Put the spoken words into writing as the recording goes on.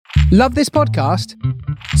Love this podcast?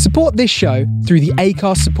 Support this show through the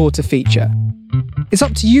Acast supporter feature. It's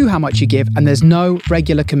up to you how much you give, and there's no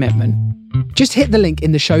regular commitment. Just hit the link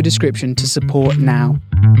in the show description to support now.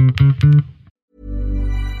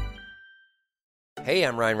 Hey,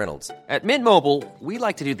 I'm Ryan Reynolds. At Mint Mobile, we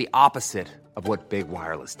like to do the opposite of what Big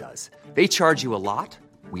Wireless does. They charge you a lot,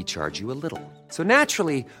 we charge you a little. So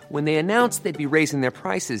naturally, when they announced they'd be raising their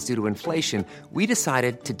prices due to inflation, we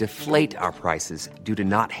decided to deflate our prices due to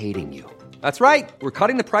not hating you. That's right. We're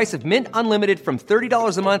cutting the price of Mint Unlimited from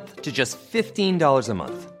 $30 a month to just $15 a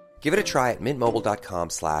month. Give it a try at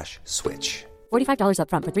mintmobile.com/switch. $45 up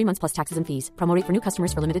front for 3 months plus taxes and fees. Promo rate for new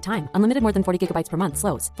customers for limited time. Unlimited more than 40 gigabytes per month.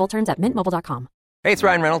 Slows full terms at mintmobile.com. Hey, it's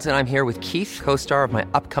Ryan Reynolds, and I'm here with Keith, co-star of my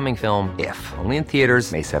upcoming film, If, only in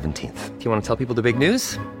theaters May 17th. Do you want to tell people the big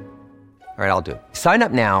news? All right, I'll do it. Sign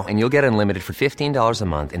up now and you'll get unlimited for $15 a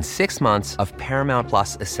month and 6 months of Paramount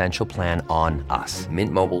Plus Essential Plan on us.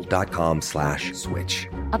 mintmobile.com/switch.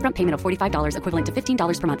 Upfront payment of $45 equivalent to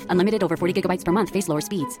 $15 per month. Unlimited over 40 gigabytes per month. Face lower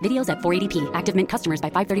speeds. Videos at 480p. Active Mint customers by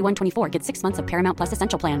 531.24 get 6 months of Paramount Plus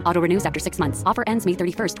Essential Plan. Auto renews after 6 months. Offer ends May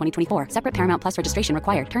 31st, 2024. Separate Paramount Plus registration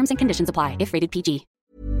required. Terms and conditions apply if rated PG.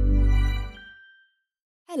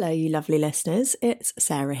 Hello, you lovely listeners. It's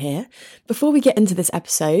Sarah here. Before we get into this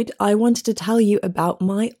episode, I wanted to tell you about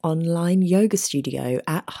my online yoga studio,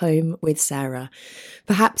 At Home with Sarah.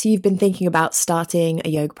 Perhaps you've been thinking about starting a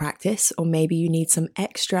yoga practice, or maybe you need some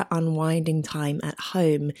extra unwinding time at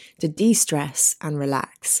home to de-stress and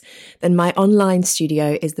relax. Then my online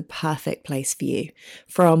studio is the perfect place for you.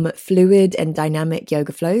 From fluid and dynamic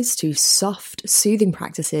yoga flows to soft, soothing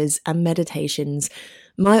practices and meditations,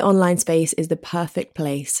 my online space is the perfect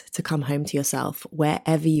place to come home to yourself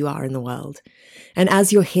wherever you are in the world. And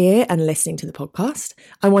as you're here and listening to the podcast,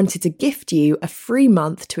 I wanted to gift you a free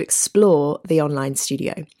month to explore the online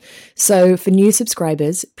studio. So for new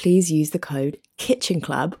subscribers, please use the code Kitchen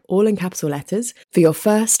Club, all in capital letters, for your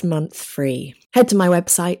first month free. Head to my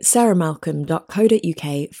website,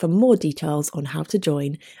 sarahmalcolm.co.uk, for more details on how to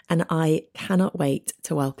join, and I cannot wait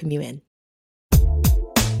to welcome you in.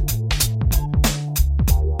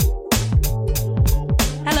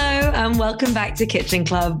 And welcome back to Kitchen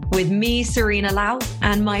Club with me, Serena Lau,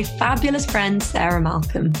 and my fabulous friend, Sarah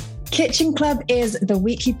Malcolm. Kitchen Club is the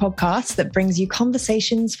weekly podcast that brings you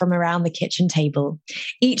conversations from around the kitchen table.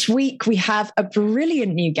 Each week, we have a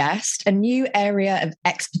brilliant new guest, a new area of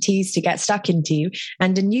expertise to get stuck into,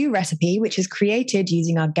 and a new recipe which is created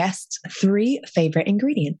using our guests' 3 favorite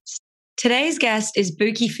ingredients. Today's guest is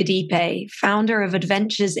Buki Phadipe, founder of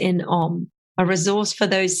Adventures in Om, a resource for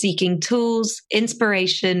those seeking tools,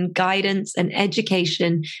 inspiration, guidance, and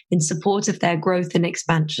education in support of their growth and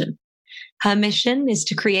expansion. Her mission is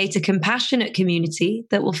to create a compassionate community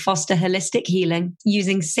that will foster holistic healing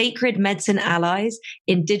using sacred medicine allies,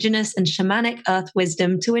 indigenous and shamanic earth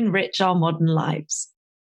wisdom to enrich our modern lives.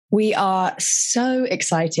 We are so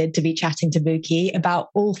excited to be chatting to Buki about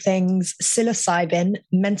all things psilocybin,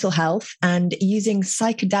 mental health, and using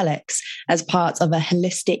psychedelics as part of a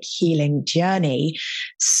holistic healing journey.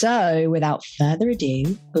 So without further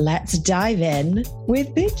ado, let's dive in with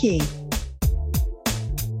Buki.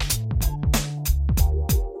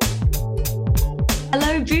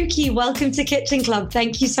 Hello, Buki. Welcome to Kitchen Club.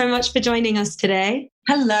 Thank you so much for joining us today.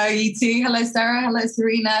 Hello, you too. Hello, Sarah. Hello,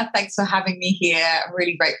 Serena. Thanks for having me here. I'm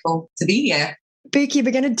really grateful to be here. Buki, we're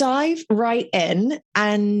going to dive right in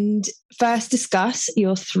and first discuss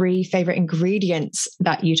your 3 favorite ingredients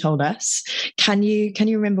that you told us. Can you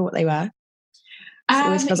remember what they were? It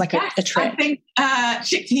always feels like a trick. I think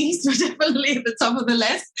chickpeas were definitely at the top of the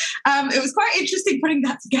list. It was quite interesting putting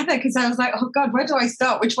that together because I was like, oh God, where do I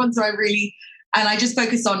start? Which ones do I really... And I just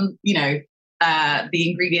focused on, the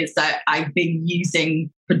ingredients that I've been using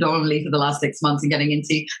predominantly for the last 6 months and getting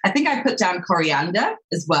into. I think I put down coriander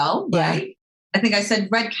as well, right? Yeah. I think I said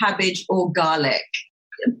red cabbage or garlic.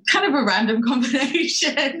 Kind of a random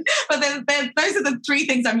combination, but those are the 3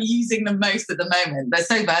 things I'm using the most at the moment. They're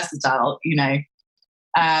so versatile,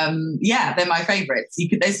 they're my favorites.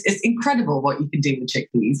 It's incredible what you can do with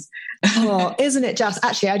chickpeas. Oh, isn't it just?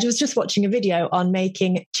 Actually, I was just watching a video on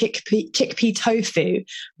making chickpea tofu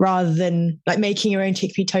rather than like making your own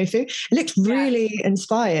chickpea tofu. It looked really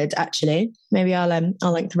inspired, actually. Maybe I'll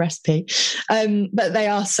link the recipe. But they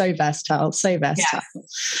are so versatile, so versatile.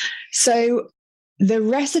 Yes. So the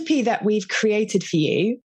recipe that we've created for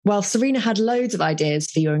you Well, Serena had loads of ideas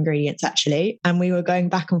for your ingredients, actually. And we were going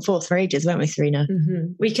back and forth for ages, weren't we, Serena?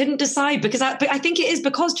 Mm-hmm. We couldn't decide because I think it is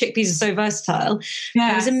because chickpeas are so versatile. Yeah.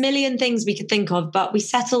 There was a million things we could think of, but we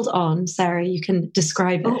settled on, Sarah, you can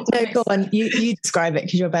describe it. No, go on. You describe it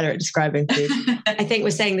because you're better at describing food. I think we're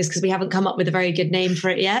saying this because we haven't come up with a very good name for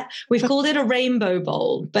it yet. We've called it a rainbow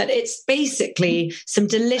bowl, but it's basically some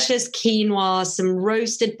delicious quinoa, some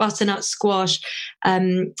roasted butternut squash,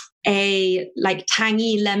 a like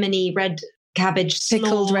tangy, lemony red cabbage,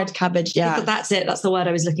 pickled red cabbage. Yeah, that's it. That's the word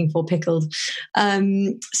I was looking for. Pickled.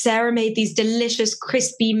 Sarah made these delicious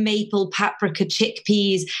crispy maple paprika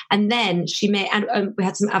chickpeas, and then she made and we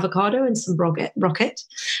had some avocado and some rocket.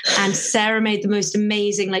 And Sarah made the most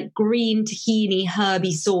amazing like green tahini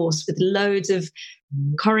herby sauce with loads of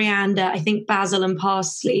coriander, I think basil and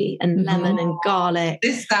parsley and lemon and garlic.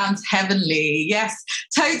 This sounds heavenly. Yes,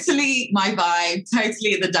 totally my vibe,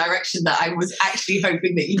 totally in the direction that I was actually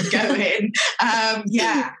hoping that you'd go in.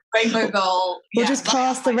 Rainbow bowl. We'll just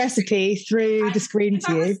pass the recipe through the screen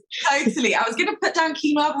to you. Totally. I was going to put down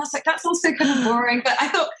quinoa, but I was like, that's also kind of boring. But I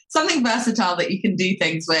thought something versatile that you can do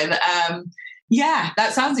things with.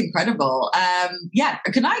 That sounds incredible. Do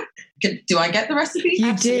I get the recipe?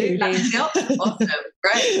 You do. Awesome.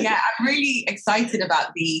 Great. Yeah, I'm really excited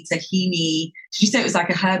about the tahini. Did you say it was like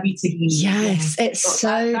a herby tahini? Yes, it's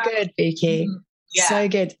so good, Buki. Yeah. So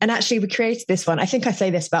good. And actually we created this one. I think I say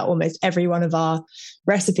this about almost every one of our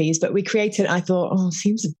recipes, but we created, I thought, it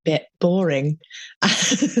seems a bit boring.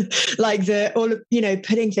 Like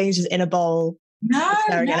putting things just in a bowl. No.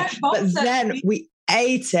 But then we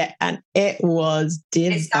ate it and it was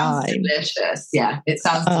divine. It sounds delicious. Yeah, it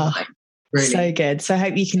sounds divine. Really. So good. So I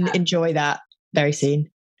hope you can enjoy that very soon.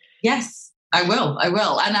 Yes, I will.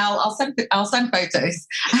 And I'll send photos.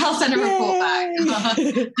 I'll send a report back.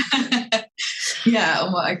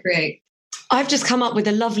 On what I create. I've just come up with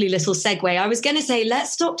a lovely little segue. I was going to say,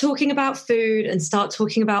 let's stop talking about food and start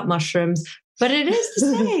talking about mushrooms. But it is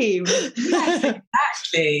the same. Yes,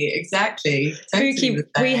 exactly. Buki,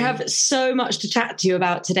 we have so much to chat to you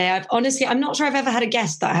about today. I'm not sure I've ever had a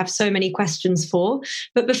guest that I have so many questions for.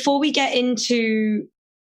 But before we get into,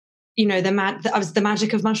 the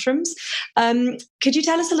magic of mushrooms, could you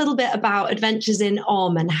tell us a little bit about Adventures in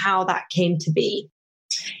Om and how that came to be?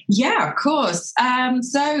 Yeah, of course.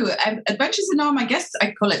 So Adventures in Om, I guess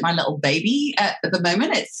I call it my little baby at the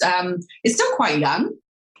moment. It's still quite young.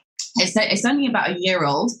 It's only about a year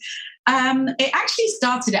old. It actually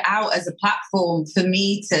started out as a platform for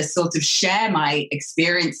me to sort of share my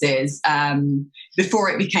experiences before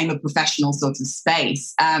it became a professional sort of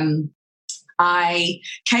space. I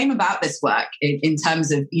came about this work in terms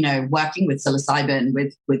of, working with psilocybin,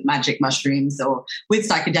 with magic mushrooms or with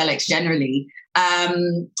psychedelics generally,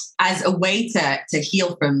 as a way to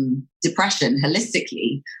heal from depression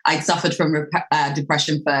holistically. I'd suffered from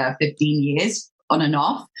depression for 15 years. On and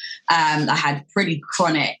off. I had pretty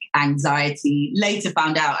chronic anxiety. Later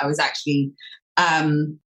found out I was actually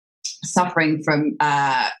suffering from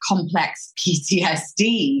complex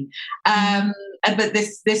PTSD. But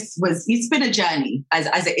it's been a journey,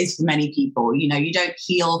 as it is for many people. You don't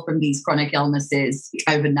heal from these chronic illnesses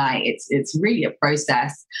overnight. It's really a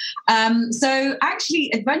process. So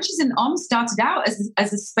actually, Adventures in Om started out as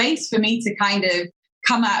a space for me to kind of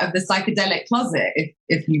come out of the psychedelic closet,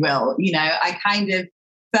 if you will. I kind of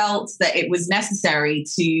felt that it was necessary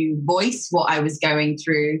to voice what I was going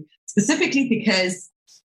through, specifically because,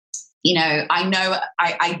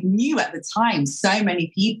 I knew at the time so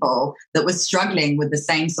many people that were struggling with the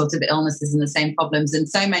same sort of illnesses and the same problems. And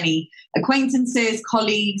so many acquaintances,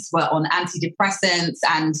 colleagues were on antidepressants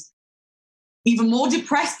and even more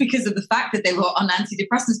depressed because of the fact that they were on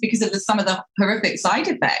antidepressants because of some of the horrific side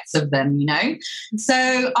effects of them,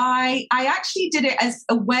 So I actually did it as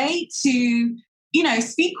a way to,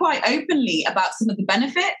 speak quite openly about some of the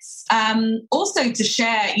benefits, also to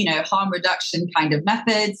share, harm reduction kind of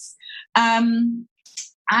methods, and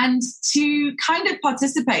to kind of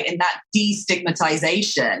participate in that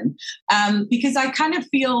destigmatization, because I kind of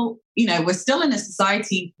feel, we're still in a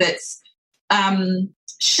society that's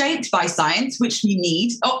shaped by science, which we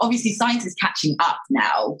need. Obviously, science is catching up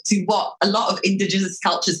now to what a lot of indigenous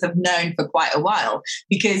cultures have known for quite a while,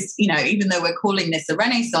 because, even though we're calling this a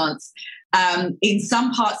renaissance, in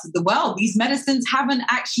some parts of the world, these medicines haven't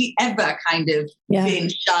actually ever kind of been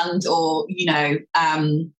shunned or,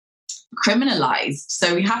 criminalized.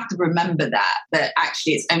 So we have to remember that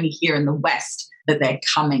actually it's only here in the West that they're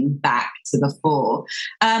coming back to the fore.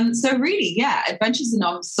 So really, Adventures in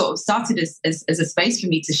Om sort of started as a space for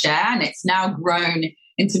me to share, and it's now grown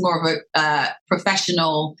into more of a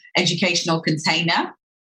professional educational container.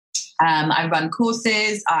 I run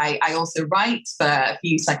courses. I also write for a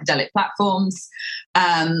few psychedelic platforms.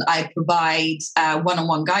 I provide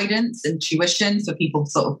one-on-one guidance and tuition for people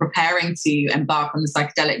sort of preparing to embark on the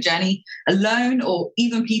psychedelic journey alone, or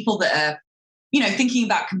even people that are, thinking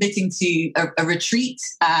about committing to a retreat,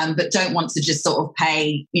 but don't want to just sort of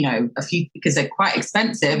pay, a few, because they're quite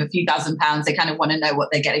expensive, a few £1,000s. They kind of want to know what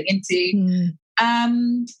they're getting into.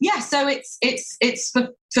 So it's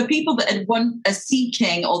for people that are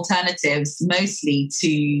seeking alternatives, mostly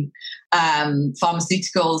to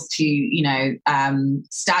pharmaceuticals, to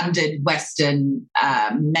standard Western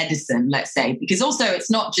medicine, let's say, because also it's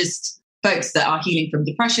not just folks that are healing from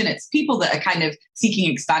depression, it's people that are kind of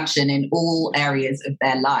seeking expansion in all areas of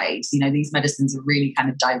their lives. These medicines are really kind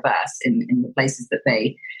of diverse in the places that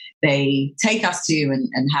they take us to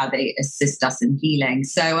and how they assist us in healing.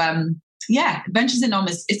 So Adventures in Om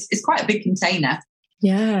is quite a big container.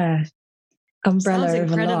 Yeah. Umbrella Sounds of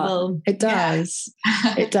incredible. a lot. It does.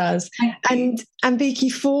 Yeah. It does. And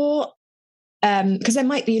Vicky, for because there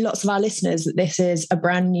might be lots of our listeners that this is a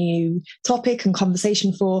brand new topic and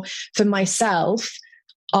conversation for myself.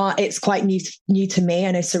 It's quite new to me.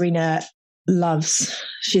 I know Serena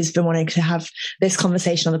she's been wanting to have this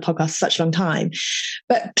conversation on the podcast for such a long time.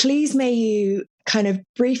 But please, may you kind of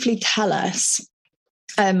briefly tell us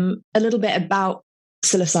a little bit about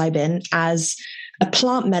psilocybin as a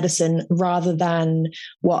plant medicine rather than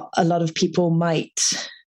what a lot of people might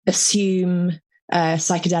assume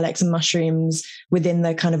psychedelics and mushrooms within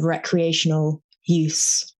the kind of recreational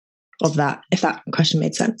use of that, if that question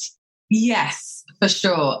made sense. Yes, for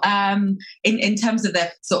sure. In terms of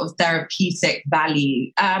their sort of therapeutic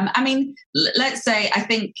value, let's say I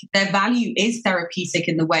think their value is therapeutic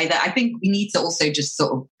in the way that I think we need to also just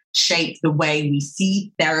sort of shape the way we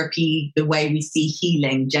see therapy, the way we see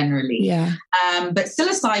healing generally. Yeah. But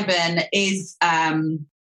psilocybin is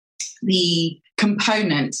the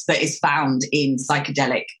component that is found in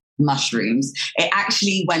psychedelic mushrooms. It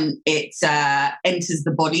actually, when it enters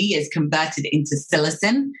the body, is converted into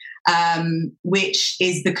psilocin, which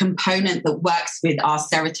is the component that works with our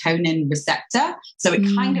serotonin receptor. So it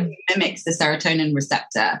kind of mimics the serotonin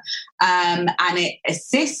receptor, and it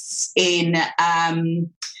assists in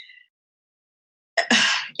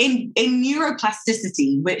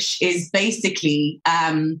neuroplasticity, which is basically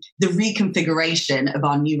the reconfiguration of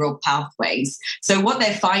our neural pathways. So what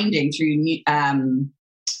they're finding through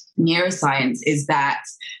neuroscience is that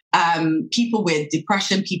people with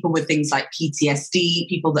depression, people with things like PTSD,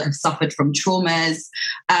 people that have suffered from traumas,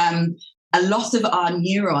 a lot of our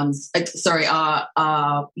neurons,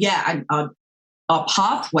 our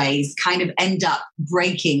pathways kind of end up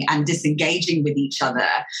breaking and disengaging with each other.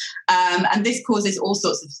 And this causes all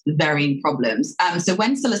sorts of varying problems. So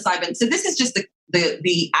when psilocybin, so this is just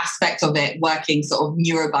the aspect of it working sort of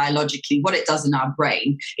neurobiologically, what it does in our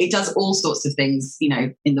brain. It does all sorts of things,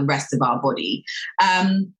 in the rest of our body.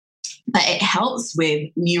 But it helps with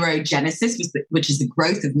neurogenesis, which is the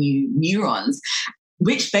growth of new neurons,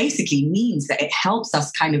 which basically means that it helps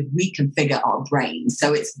us kind of reconfigure our brain.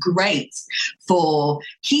 So it's great for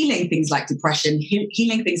healing things like depression,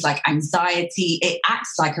 healing things like anxiety. It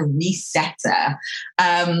acts like a resetter.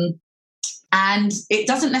 And it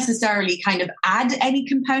doesn't necessarily kind of add any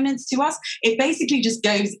components to us. It basically just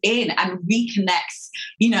goes in and reconnects,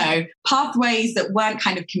 pathways that weren't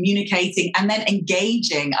kind of communicating and then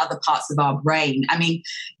engaging other parts of our brain. I mean,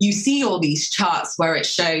 you see all these charts where it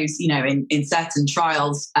shows, in certain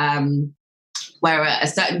trials, where a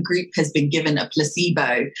certain group has been given a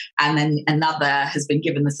placebo and then another has been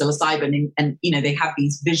given the psilocybin, and they have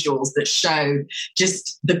these visuals that show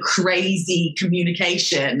just the crazy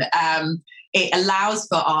communication. It allows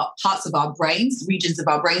for our parts of our brains, regions of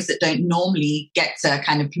our brains that don't normally get to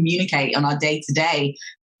kind of communicate on our day-to-day,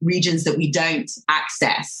 regions that we don't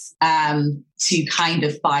access, to kind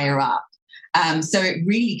of fire up. So it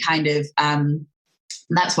really kind of,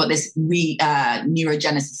 that's what this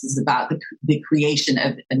neurogenesis is about, the creation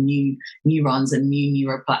of new neurons and new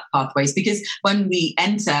neural pathways. Because when we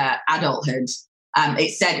enter adulthood,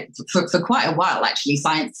 it said for quite a while, actually,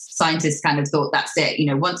 scientists kind of thought that's it.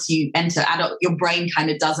 Once you enter adult, your brain kind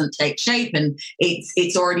of doesn't take shape and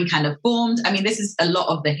it's already kind of formed. I mean, this is a lot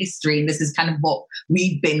of the history, and this is kind of what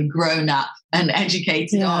we've been grown up and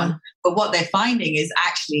educated on. But what they're finding is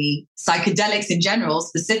actually psychedelics in general,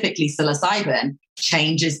 specifically psilocybin,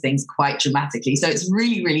 changes things quite dramatically. So it's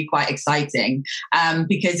really, really quite exciting,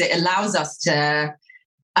 because it allows us to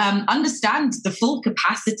understand the full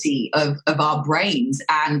capacity of our brains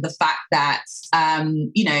and the fact that,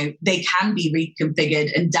 they can be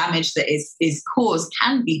reconfigured and damage that is caused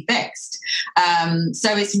can be fixed.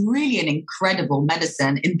 So it's really an incredible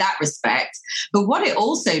medicine in that respect. But what it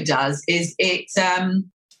also does is it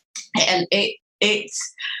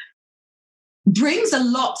brings a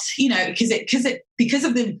lot, because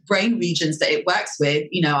of the brain regions that it works with,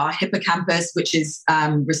 our hippocampus, which is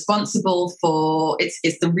responsible for,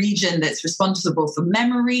 it's the region that's responsible for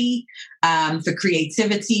memory, for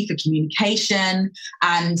creativity, for communication.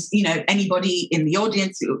 And, anybody in the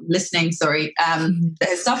audience listening, that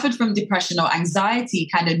has suffered from depression or anxiety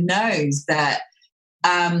kind of knows that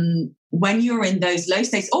when you're in those low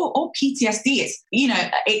states or PTSD, it's,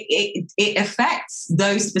 it affects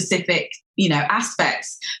those specific,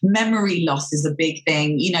 aspects. Memory loss is a big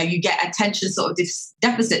thing. You get attention sort of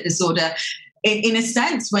deficit disorder in a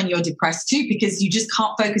sense when you're depressed too, because you just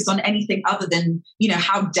can't focus on anything other than,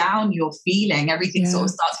 how down you're feeling. Everything sort of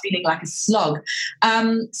starts feeling like a slog.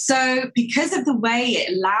 So because of the way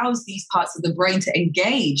it allows these parts of the brain to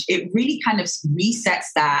engage, it really kind of resets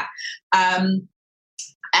that.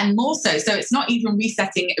 And more so it's not even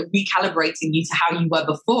resetting, recalibrating you to how you were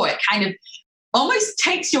before. It kind of almost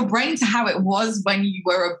takes your brain to how it was when you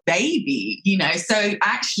were a baby, So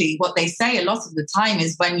actually what they say a lot of the time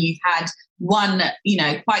is when you've had one,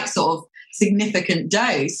 quite sort of significant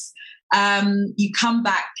dose, you come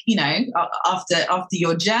back, after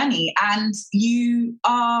your journey, and you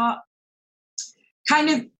are kind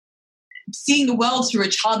of seeing the world through a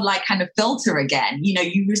childlike kind of filter again.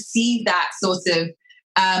 You receive that sort of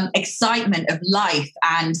excitement of life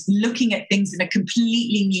and looking at things in a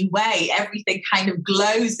completely new way. Everything kind of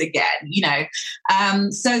glows again,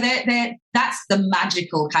 so that's the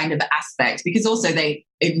magical kind of aspect, because also they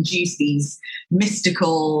induce these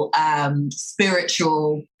mystical,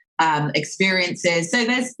 spiritual experiences. So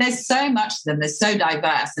there's so much to them. They're so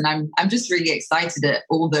diverse, and I'm just really excited at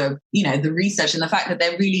all the the research and the fact that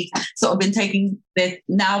they're really sort of they're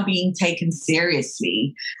now being taken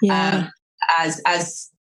seriously.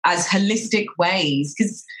 As holistic ways,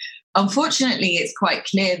 because unfortunately it's quite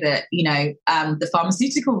clear that the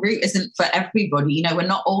pharmaceutical route isn't for everybody. We're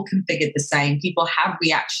not all configured the same. People have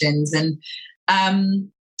reactions, and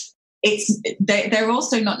they're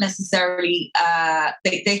also not necessarily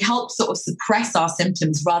they help sort of suppress our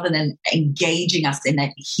symptoms rather than engaging us in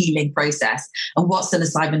a healing process. And what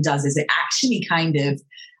psilocybin does is it actually kind of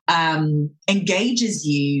engages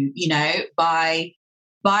you,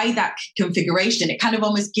 by that configuration. It kind of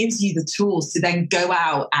almost gives you the tools to then go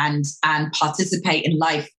out and participate in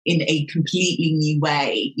life in a completely new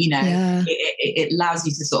way. It allows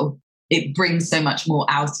you to sort of, it brings so much more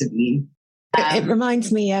out of you. It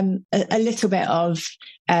reminds me a little bit of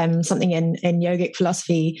something in yogic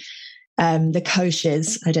philosophy, the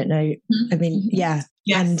koshas. I don't know. I mean, yes.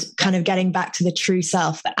 And kind of getting back to the true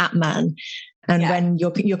self, the Atman. And when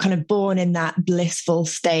you're kind of born in that blissful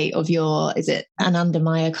state of is it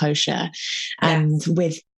Anandamaya kosha? And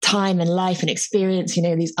with time and life and experience,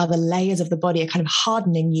 these other layers of the body are kind of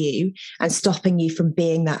hardening you and stopping you from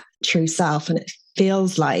being that true self. And it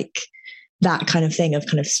feels like that kind of thing of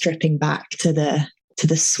kind of stripping back to the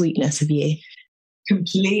sweetness of you.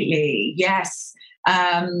 Completely. Yes.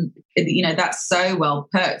 That's so well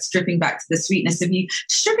put, stripping back to the sweetness of you,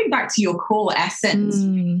 stripping back to your core essence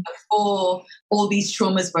before all these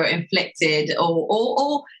traumas were inflicted,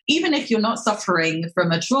 or even if you're not suffering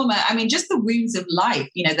from a trauma, I mean, just the wounds of life,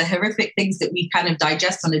 the horrific things that we kind of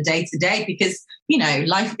digest on a day to day, because,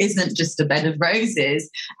 life isn't just a bed of roses,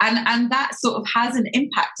 and that sort of has an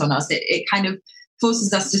impact on us. It kind of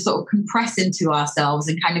forces us to sort of compress into ourselves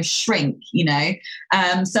and kind of shrink,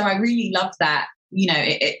 so I really love that.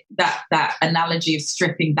 That analogy of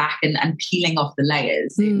stripping back and peeling off the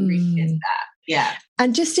layers. It really is that. Yeah.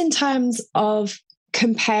 And just in terms of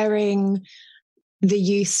comparing the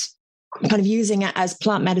use, kind of using it as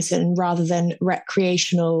plant medicine rather than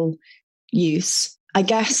recreational use, I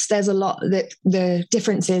guess there's a lot that the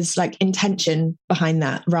difference is like intention behind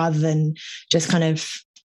that rather than just kind of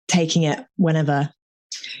taking it whenever.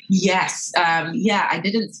 Yes. I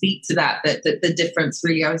didn't speak to that, but the difference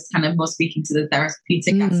really, I was kind of more speaking to the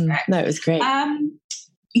therapeutic aspect. No, it was great. I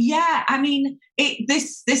mean,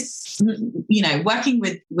 this working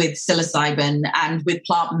with psilocybin and with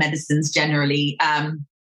plant medicines generally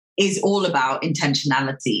is all about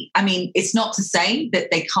intentionality. I mean, it's not to say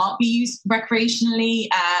that they can't be used recreationally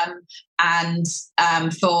and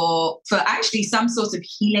for actually some sort of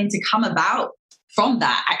healing to come about from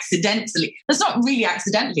that accidentally. That's not really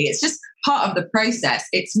accidentally. It's just part of the process.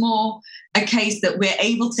 It's more a case that we're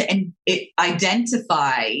able to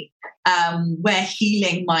identify where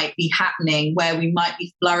healing might be happening, where we might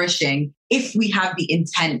be flourishing, if we have the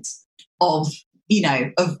intent of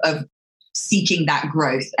seeking that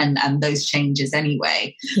growth and those changes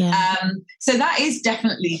anyway. Yeah. So that is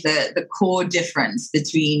definitely the core difference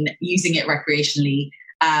between using it recreationally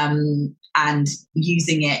and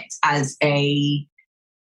using it as a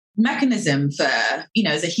mechanism for,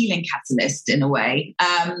 as a healing catalyst in a way.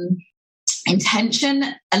 Intention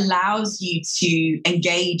allows you to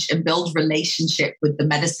engage and build relationship with the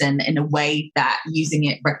medicine in a way that using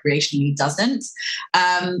it recreationally doesn't,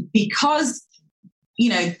 because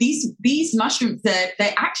these mushrooms,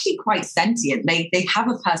 they're actually quite sentient. They have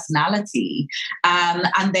a personality,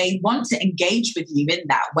 and they want to engage with you in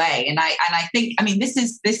that way. And I think,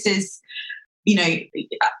 this is,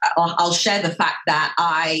 I'll share the fact that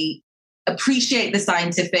I appreciate the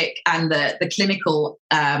scientific and the clinical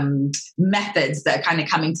methods that are kind of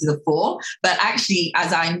coming to the fore. But actually,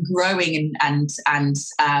 as I'm growing and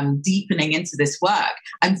deepening into this work,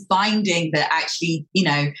 I'm finding that actually,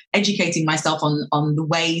 educating myself on the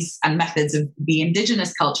ways and methods of the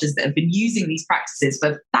indigenous cultures that have been using these practices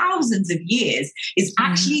for thousands of years is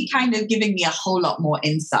actually kind of giving me a whole lot more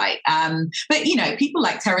insight. But, people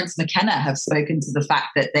like Terence McKenna have spoken to the fact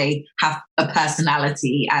that they have a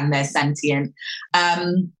personality and they're sentient.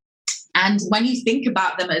 And when you think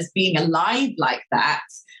about them as being alive like that,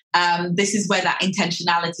 this is where that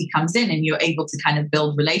intentionality comes in, and you're able to kind of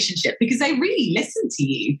build relationship because they really listen to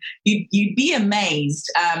you. You'd be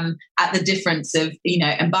amazed at the difference of,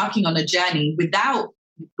 embarking on a journey without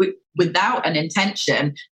an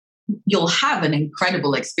intention. You'll have an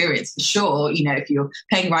incredible experience for sure, if you're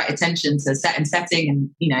paying right attention to set and setting and,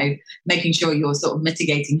 making sure you're sort of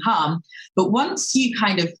mitigating harm. But once you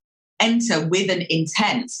kind of enter with an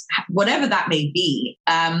intent, whatever that may be,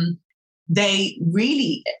 they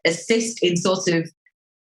really assist in sort of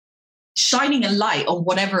shining a light on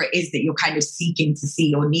whatever it is that you're kind of seeking to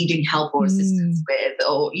see or needing help or assistance with,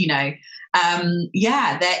 or,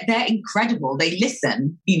 they're incredible. They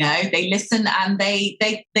listen, and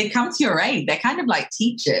they come to your aid. They're kind of like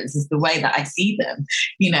teachers is the way that I see them,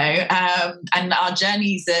 and our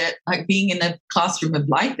journeys are like being in the classroom of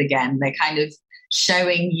life again. They're kind of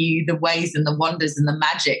showing you the ways and the wonders and the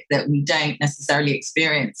magic that we don't necessarily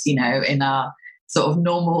experience, in our sort of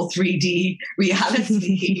normal 3D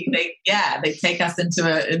reality. They take us into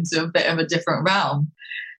a bit of a different realm.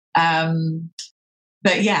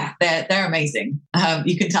 But yeah, they're amazing.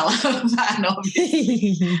 You can tell I'm a fan,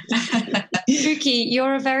 obviously. Buki,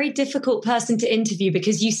 you're a very difficult person to interview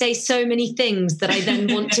because you say so many things that I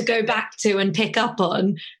then want to go back to and pick up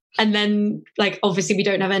on. And then, obviously we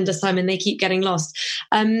don't have endless time and they keep getting lost.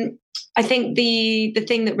 I think the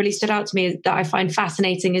thing that really stood out to me is that I find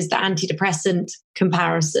fascinating is the antidepressant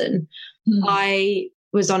comparison. I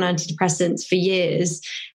was on antidepressants for years,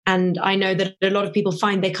 and I know that a lot of people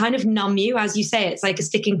find they kind of numb you. As you say, it's like a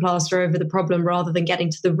sticking plaster over the problem rather than getting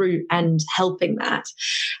to the root and helping that.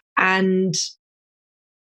 And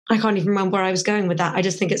I can't even remember where I was going with that. I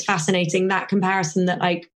just think it's fascinating, that comparison that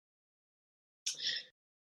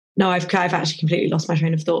no, I've actually completely lost my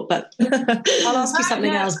train of thought, but I'll ask you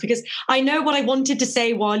something else because I know what I wanted to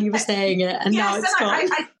say while you were saying it, and now it's gone. I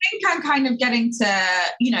think I'm kind of getting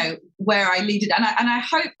to, where I lead it, and I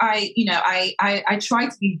hope I try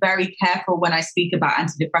to be very careful when I speak about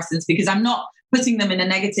antidepressants because I'm not putting them in a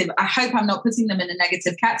negative. I hope I'm not putting them in a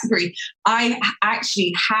negative category. I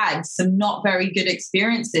actually had some not very good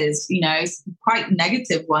experiences, quite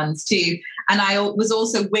negative ones too, and I was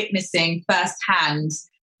also witnessing firsthand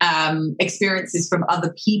experiences from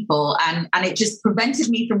other people, and it just prevented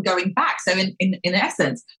me from going back. So in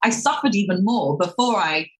essence, I suffered even more before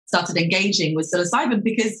I started engaging with psilocybin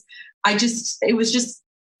because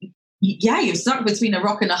you're stuck between a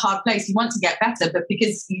rock and a hard place. You want to get better, but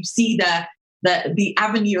because you see the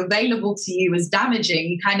avenue available to you as damaging,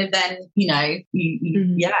 you kind of then,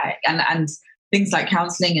 and things like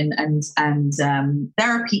counseling and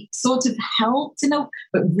therapy sort of helped,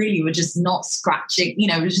 but really we're just not scratching,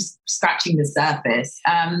 we're just scratching the surface.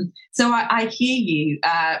 So I hear you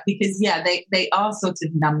because, they are sort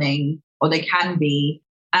of numbing, or they can be.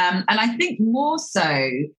 And I think more so,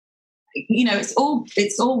 it's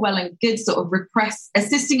all well and good sort of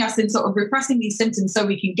assisting us in sort of repressing these symptoms so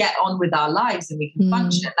we can get on with our lives and we can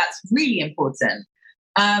function. That's really important.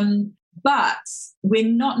 But we're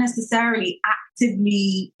not necessarily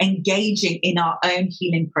actively engaging in our own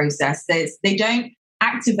healing process. They don't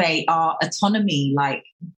activate our autonomy like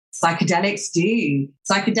psychedelics do.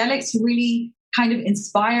 Psychedelics really kind of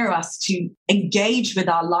inspire us to engage with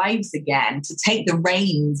our lives again, to take the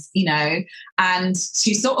reins, and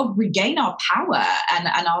to sort of regain our power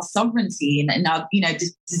and our sovereignty and our,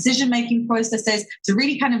 decision-making processes, to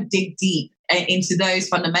really kind of dig deep into those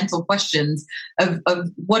fundamental questions of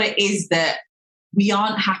what it is that we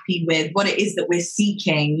aren't happy with, what it is that we're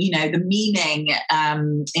seeking, the meaning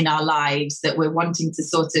in our lives that we're wanting to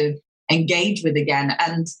sort of engage with again.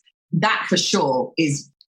 And that for sure is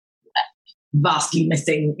vastly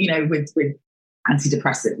missing, with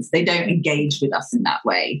antidepressants. They don't engage with us in that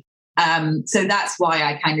way. So that's why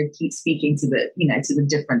I kind of keep speaking to the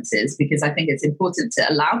differences, because I think it's important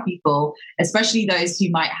to allow people, especially those who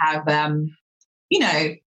might have,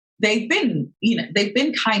 they've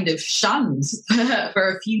been kind of shunned for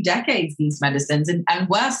a few decades, these medicines, and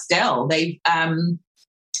worse still,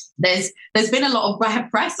 there's been a lot of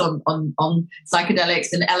bad press on psychedelics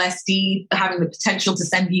and LSD having the potential to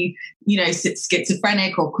send you,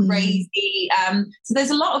 schizophrenic or crazy. So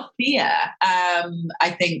there's a lot of fear,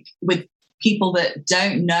 I think, with people that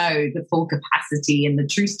don't know the full capacity and the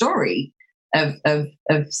true story of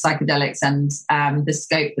psychedelics and the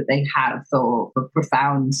scope that they have for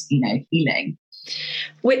profound, healing.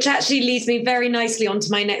 Which actually leads me very nicely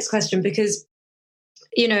onto my next question, because,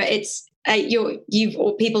 it's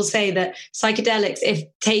people say that psychedelics, if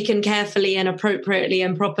taken carefully and appropriately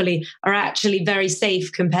and properly, are actually very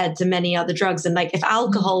safe compared to many other drugs. And like, if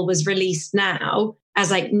alcohol was released now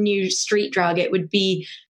as like new street drug, it would be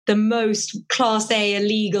the most class A,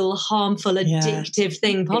 illegal, harmful, addictive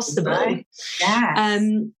thing possible. Yeah.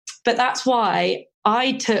 But that's why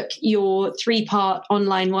I took your 3-part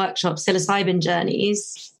online workshop, Psilocybin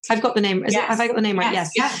Journeys. I've got the name. Have I got the name right?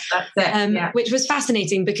 Yes, that's it. Which was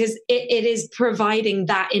fascinating, because it is providing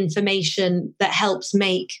that information that helps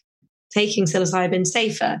make taking psilocybin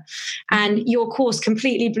safer. And your course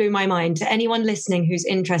completely blew my mind. To anyone listening who's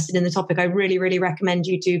interested in the topic, I really, really recommend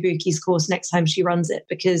you do Buki's course next time she runs it,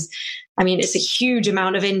 because it's a huge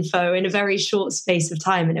amount of info in a very short space of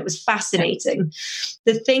time. And it was fascinating.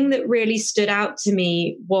 The thing that really stood out to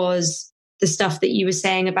me was the stuff that you were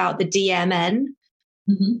saying about the DMN,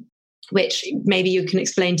 which maybe you can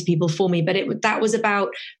explain to people for me, but that was about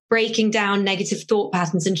breaking down negative thought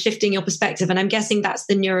patterns and shifting your perspective. And I'm guessing that's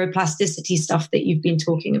the neuroplasticity stuff that you've been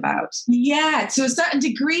talking about. Yeah, to a certain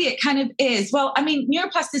degree, it kind of is. Well,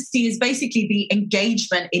 neuroplasticity is basically the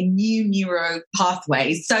engagement in new neuro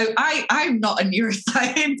pathways. So I'm not a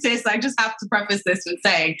neuroscientist. I just have to preface this with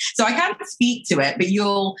saying, so I can't speak to it, but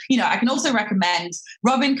I can also recommend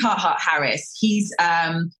Robin Carhart-Harris. He's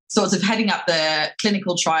sort of heading up the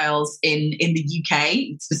clinical trials in the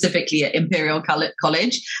UK, specifically at Imperial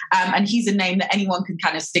College. And he's a name that anyone can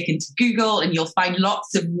kind of stick into Google, and you'll find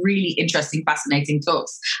lots of really interesting, fascinating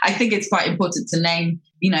talks. I think it's quite important to name,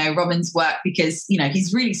 Robin's work, because,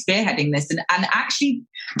 he's really spearheading this and actually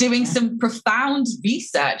doing some profound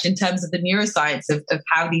research in terms of the neuroscience of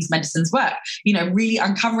how these medicines work, really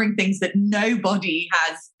uncovering things that nobody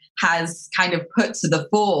has kind of put to the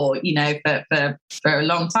fore, for a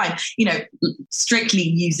long time, strictly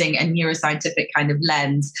using a neuroscientific kind of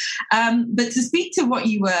lens. But to speak to what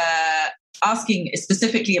you were asking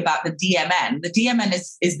specifically about the DMN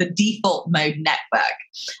is the default mode network.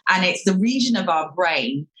 And it's the region of our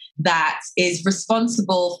brain that is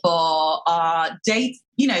responsible for our data,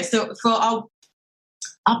 so for our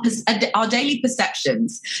daily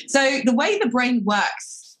perceptions. So the way the brain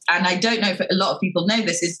works, and I don't know if a lot of people know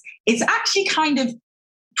this, is it's actually kind of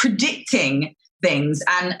predicting things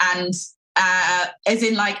and as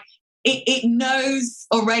in like it knows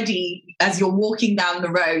already as you're walking down the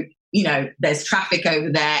road, there's traffic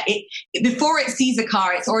over there. Before it sees a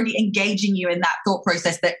car, it's already engaging you in that thought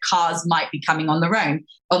process that cars might be coming on the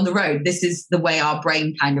road. This is the way our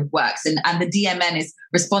brain kind of works. And the DMN is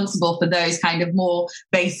responsible for those kind of more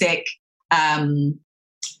basic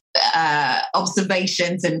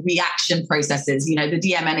observations and reaction processes. The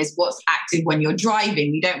DMN is what's active when you're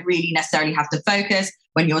driving. You don't really necessarily have to focus.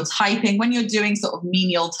 When you're typing, when you're doing sort of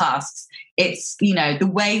menial tasks, it's, the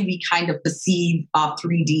way we kind of perceive our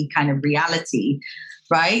 3D kind of reality,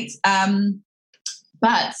 right?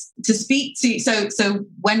 But to speak to, so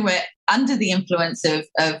when we're under the influence of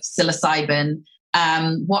psilocybin,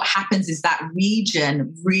 what happens is that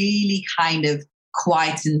region really kind of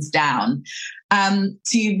quietens down.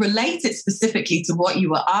 To relate it specifically to what you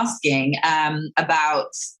were asking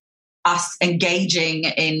about us engaging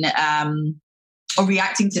in or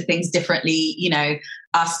reacting to things differently,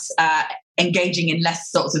 us engaging in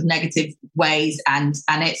less sorts of negative ways and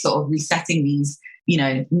it sort of resetting these,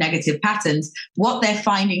 negative patterns. What they're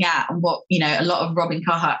finding out and what, a lot of Robin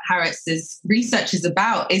Carhart-Harris's research is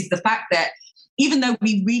about is the fact that even though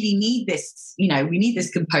we really need this, we need this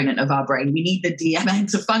component of our brain, we need the DMN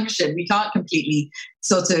to function. We can't completely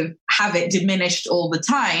sort of have it diminished all the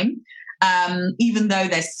time, even though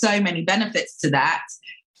there's so many benefits to that.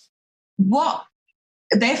 What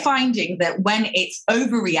they're finding that when it's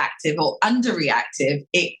overreactive or underreactive,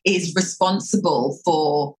 it is responsible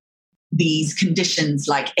for these conditions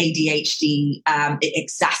like ADHD. It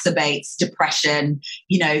exacerbates depression,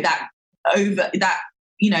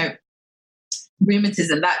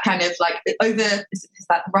 rheumatism, that kind of like is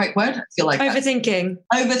that the right word? I feel like overthinking.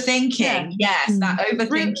 Yes, that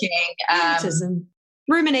overthinking. Rheumatism.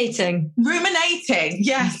 Ruminating.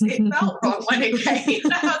 Yes, it felt wrong when it came.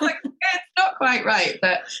 I was like, it's not quite right,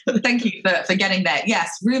 but thank you for getting there.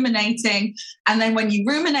 Yes, ruminating. And then when you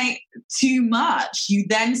ruminate too much, you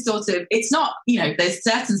then sort of, it's not, there's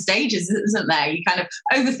certain stages, isn't there? You kind of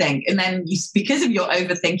overthink. And then because of your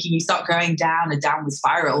overthinking, you start going down a downward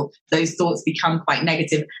spiral. Those thoughts become quite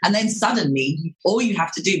negative. And then suddenly, all you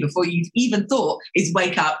have to do before you've even thought is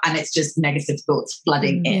wake up and it's just negative thoughts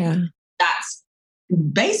flooding in. Yeah. That's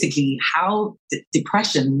basically how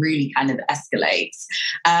depression really kind of escalates.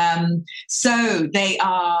 So they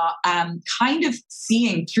are kind of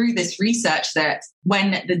seeing through this research that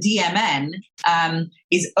when the DMN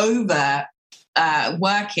is over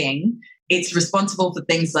working, it's responsible for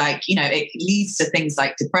things like, it leads to things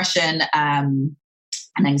like depression and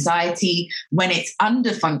anxiety. When it's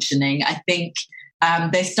under functioning, I think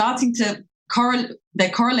they're starting to their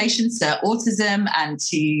correlations to autism and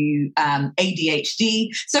to ADHD.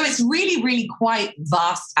 So it's really, really quite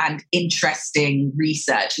vast and interesting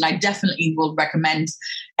research. And I definitely will recommend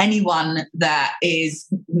anyone that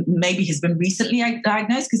maybe has been recently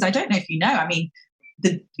diagnosed, because I don't know if you know, I mean,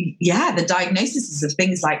 the diagnoses of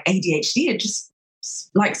things like ADHD are just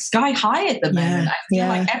like sky high at the moment. I feel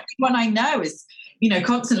like everyone I know is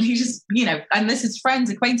constantly just, and this is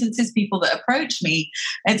friends, acquaintances, people that approach me.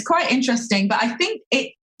 It's quite interesting. But I think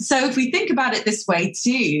so if we think about it this way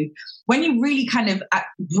too, when you really kind of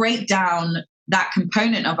break down that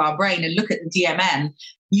component of our brain and look at the DMN,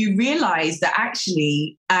 you realize that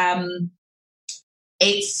actually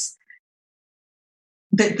it's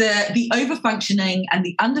that the overfunctioning and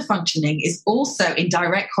the underfunctioning is also in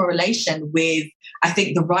direct correlation with, I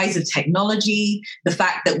think, the rise of technology, the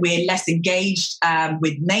fact that we're less engaged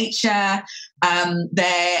with nature.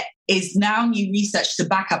 There is now new research to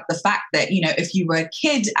back up the fact that, if you were a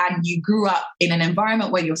kid and you grew up in an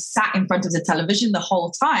environment where you're sat in front of the television the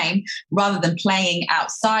whole time, rather than playing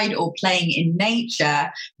outside or playing in nature,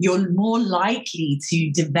 you're more likely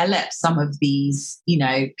to develop some of these,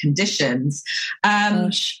 conditions.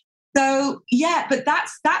 So, but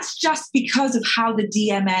that's just because of how the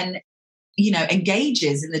DMN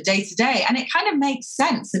engages in the day-to-day. And it kind of makes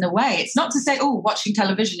sense in a way. It's not to say, watching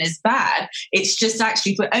television is bad. It's just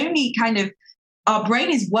actually, for only kind of our brain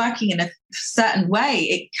is working in a certain way,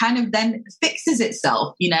 it kind of then fixes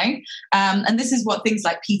itself, and this is what things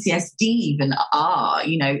like PTSD even are,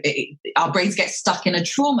 our brains get stuck in a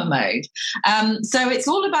trauma mode. So it's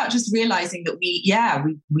all about just realizing that we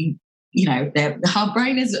our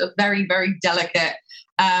brain is a very, very delicate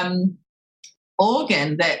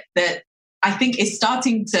organ that I think is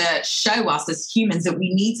starting to show us as humans that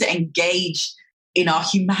we need to engage in our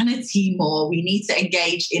humanity more. We need to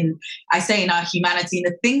engage in our humanity, in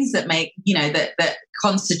the things that make, that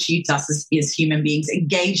constitute us as human beings,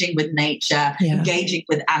 engaging with nature, engaging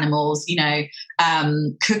with animals,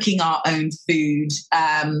 cooking our own food.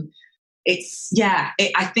 I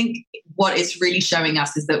think what it's really showing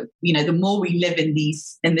us is that, the more we live in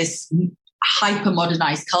this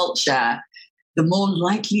hyper-modernized culture, the more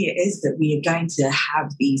likely it is that we are going to have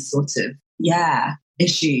these sort of,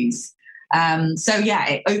 issues.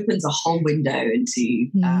 It opens a whole window into...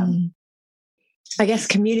 I guess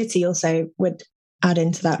community also would add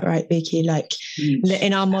into that, right, Vicky? Like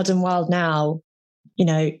in our modern world now,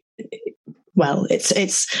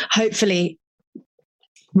 it's hopefully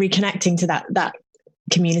reconnecting to that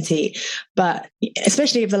community. But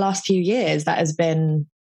especially over the last few years, that has been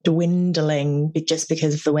dwindling just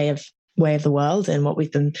because of the way of the world and what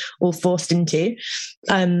we've been all forced into.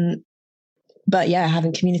 But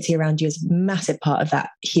having community around you is a massive part of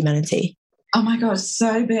that humanity. Oh my God,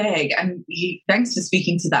 so big. And thanks for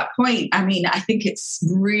speaking to that point. I mean, I think it's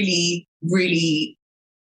really, really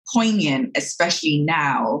poignant, especially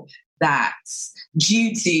now that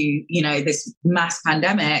due to, this mass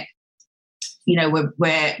pandemic,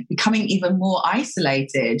 we're becoming even more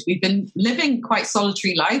isolated. We've been living quite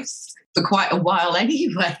solitary lives for quite a while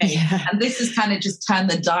anyway. And this has kind of just turned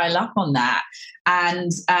the dial up on that.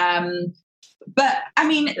 And But I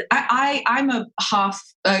mean, I'm a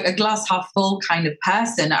glass half full kind of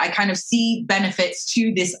person. I kind of see benefits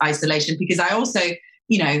to this isolation because I also,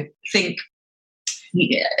 think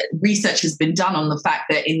research has been done on the fact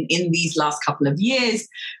that in these last couple of years,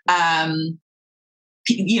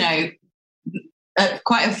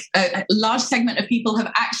 quite a large segment of people have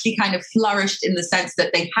actually kind of flourished in the sense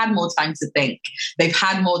that they've had more time to think, they've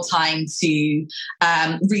had more time to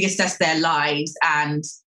reassess their lives, and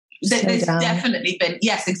there's definitely been,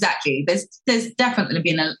 yes, exactly. There's definitely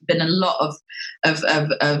been a lot of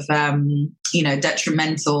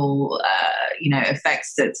detrimental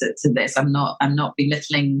effects to this. I'm not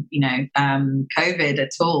belittling COVID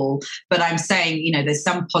at all, but I'm saying there's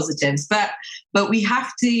some positives, but we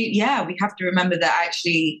have to remember that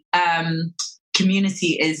actually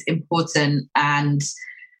community is important, and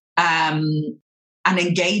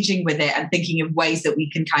engaging with it and thinking of ways that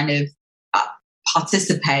we can kind of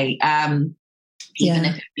participate, even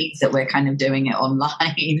if it means that we're kind of doing it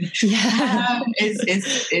online, is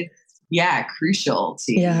crucial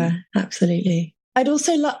to. Yeah, absolutely. I'd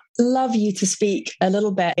also love you to speak a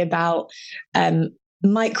little bit about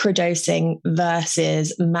microdosing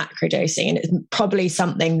versus macrodosing, and it's probably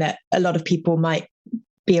something that a lot of people might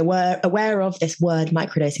be aware of, this word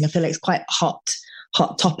microdosing. I feel like it's quite a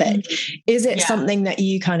hot topic. Is it something that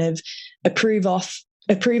you kind of approve of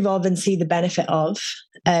and see the benefit of?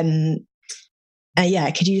 Could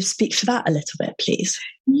you speak to that a little bit, please?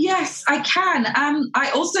 Yes, I can.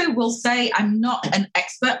 I also will say I'm not an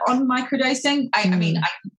expert on microdosing.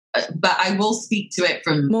 But I will speak to it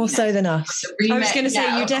from more so than us. I was going to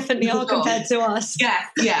say you definitely are compared to us. Yeah,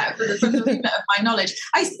 from the remit of my knowledge.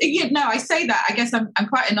 I say that. I guess I'm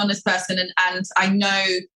quite an honest person, and I know.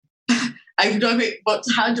 I don't know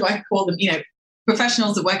how do I call them?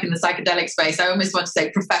 Professionals that work in the psychedelic space. I almost want to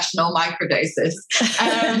say professional microdoses.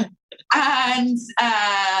 And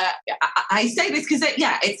I say this because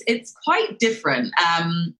it's quite different,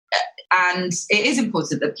 and it is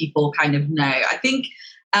important that people kind of know. I think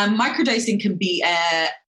microdosing can be a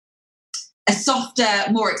softer,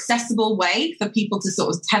 more accessible way for people to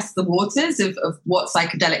sort of test the waters of what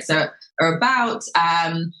psychedelics are about,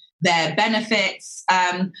 their benefits,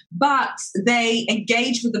 but they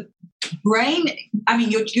engage with the brain. I mean,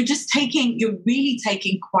 you're really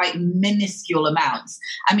taking quite minuscule amounts.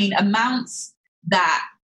 I mean, amounts that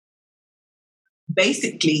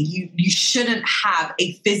basically you shouldn't have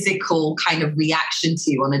a physical kind of reaction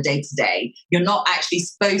to on a day-to-day. You're not actually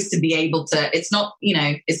supposed to be able to, it's not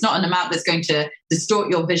an amount that's going to distort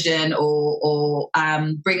your vision or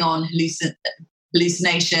bring on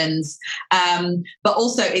hallucinations, but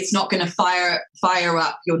also it's not going to fire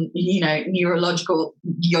up your neural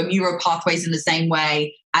pathways in the same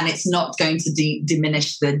way, and it's not going to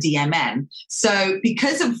diminish the DMN. So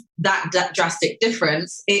because of that drastic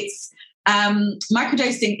difference, it's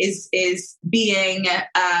microdosing is being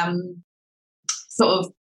sort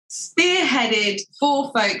of spearheaded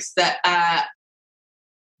for folks that are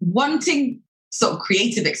wanting sort of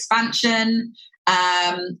creative expansion.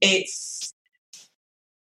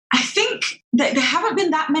 I think that there haven't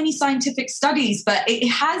been that many scientific studies, but it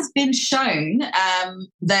has been shown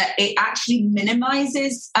that it actually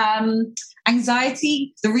minimizes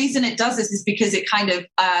anxiety. The reason it does this is because it kind of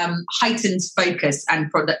heightens focus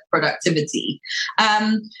and productivity.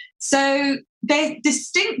 So there are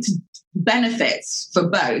distinct benefits for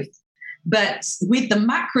both. But with the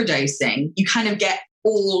macrodosing, you kind of get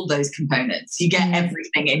all those components. You get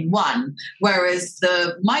everything in one. Whereas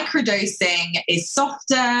the microdosing is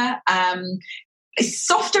softer. It's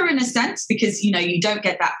softer in a sense because, you don't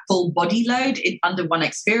get that full body load under one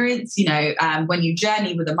experience. When you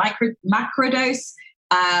journey with a macrodose,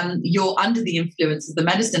 you're under the influence of the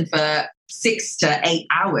medicine for 6 to 8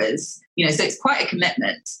 hours. So it's quite a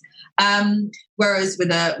commitment. Whereas with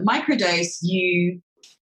a microdose, you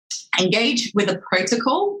engage with a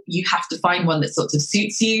protocol. You have to find one that sort of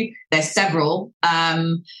suits you. There's several.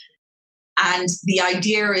 And the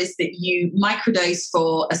idea is that you microdose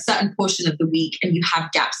for a certain portion of the week and you have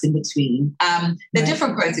gaps in between. There are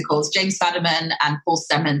different protocols. James Fadiman and Paul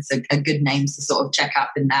Stamets are good names to sort of check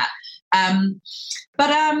up in that. I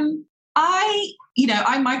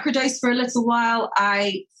microdosed for a little while.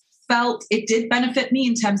 I felt it did benefit me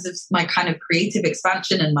in terms of my kind of creative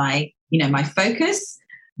expansion and my focus.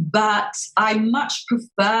 But I much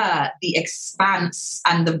prefer the expanse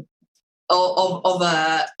and of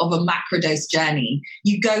a macrodose journey.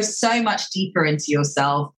 You go so much deeper into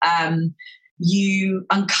yourself. You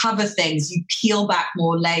uncover things. You peel back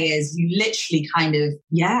more layers. You literally kind of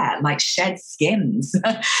shed skins.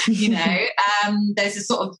 There's a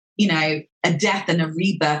sort of a death and a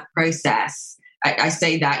rebirth process. I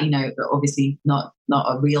say that, obviously not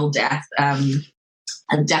a real death, a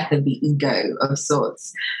death of the ego of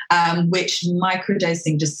sorts, which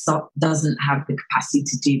microdosing just doesn't have the capacity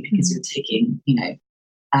to do, because you're taking,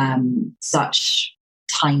 such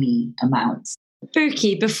tiny amounts.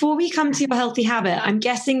 Buki, before we come to your healthy habit, I'm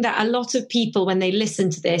guessing that a lot of people, when they listen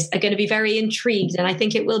to this, are going to be very intrigued, and I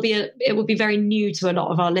think it will be very new to a lot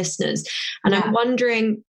of our listeners. And I'm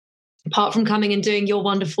wondering, apart from coming and doing your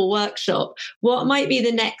wonderful workshop, what might be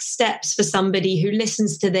the next steps for somebody who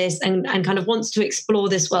listens to this and kind of wants to explore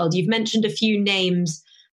this world? You've mentioned a few names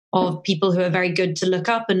of people who are very good to look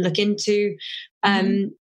up and look into.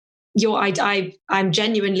 I'm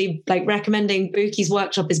genuinely recommending Buki's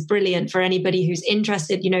workshop is brilliant for anybody who's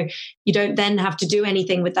interested. You don't then have to do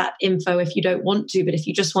anything with that info if you don't want to, but if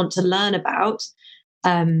you just want to learn about.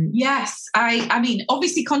 Yes, I mean,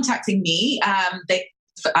 obviously contacting me,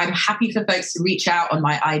 I'm happy for folks to reach out on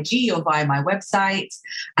my IG or via my website,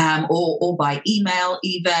 or by email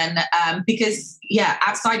even, because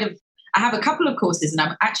outside of, I have a couple of courses, and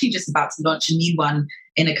I'm actually just about to launch a new one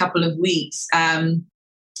in a couple of weeks.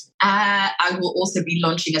 I will also be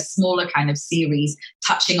launching a smaller kind of series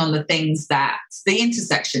touching on the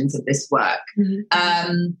intersections of this work,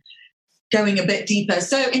 going a bit deeper.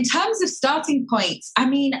 So in terms of starting points, I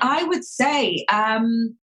mean, I would say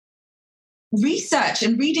research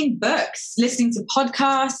and reading books, listening to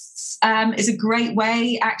podcasts is a great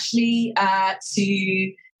way actually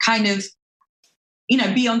to kind of,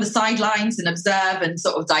 be on the sidelines and observe and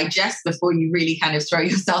sort of digest before you really kind of throw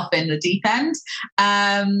yourself in the deep end.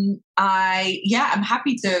 I'm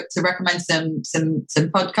happy to recommend some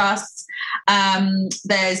podcasts.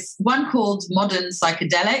 There's one called Modern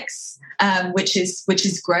Psychedelics, which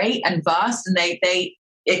is great and vast, and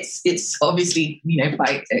it's obviously,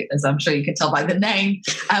 as I'm sure you can tell by the name,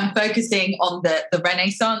 focusing on the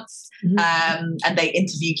Renaissance. And they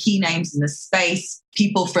interview key names in the space,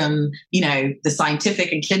 people from, the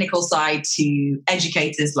scientific and clinical side to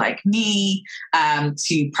educators like me,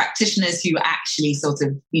 to practitioners who actually sort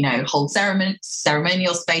of, hold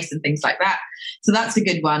ceremonial space and things like that. So that's a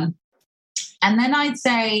good one. And then I'd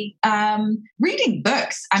say reading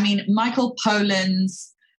books. I mean, Michael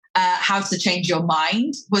Pollan's How to Change Your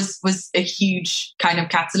Mind was a huge kind of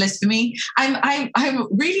catalyst for me. I'm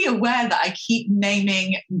really aware that I keep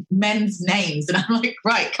naming men's names, and I'm like,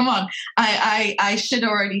 right, come on, I should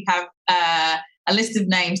already have a list of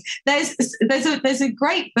names. There's a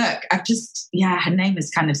great book. Her name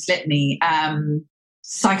has kind of slipped me.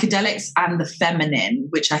 Psychedelics and the Feminine,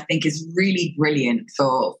 which I think is really brilliant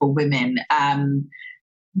for women.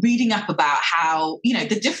 Reading up about how,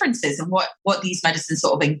 the differences and what these medicines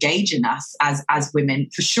sort of engage in us as women,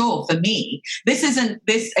 for sure. For me, this isn't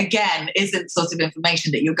sort of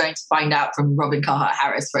information that you're going to find out from Robin Carhart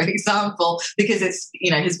Harris, for example, because it's,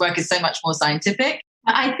 his work is so much more scientific.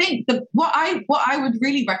 I think what I would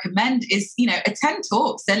really recommend is, attend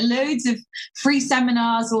talks. There are loads of free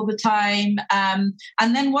seminars all the time.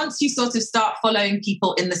 And then once you sort of start following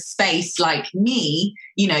people in the space like me,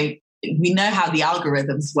 we know how the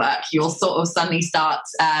algorithms work. You'll sort of suddenly start,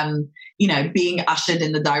 being ushered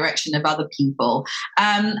in the direction of other people.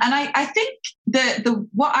 And I think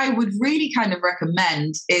what I would really kind of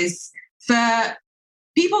recommend is for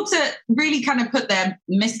people to really kind of put their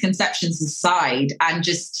misconceptions aside and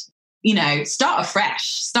just, start afresh,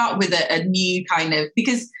 start with a new kind of,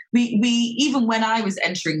 because we even when I was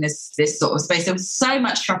entering this sort of space, there was so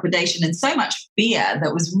much trepidation and so much fear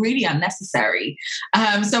that was really unnecessary.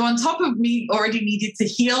 So on top of me already needed to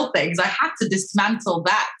heal things, I had to dismantle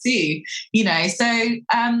that too, so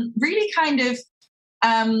really kind of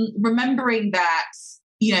remembering that,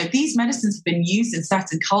 these medicines have been used in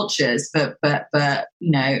certain cultures for a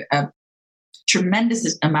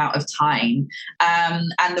tremendous amount of time.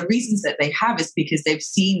 And the reasons that they have is because they've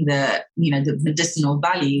seen the medicinal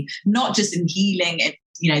value, not just in healing,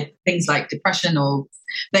 things like depression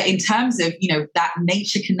but in terms of, that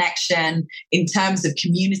nature connection, in terms of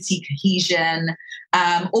community cohesion,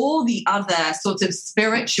 all the other sort of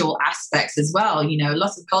spiritual aspects as well.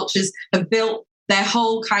 Lots of cultures have built their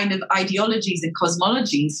whole kind of ideologies and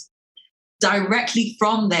cosmologies directly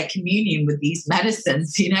from their communion with these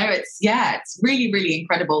medicines. It's really, really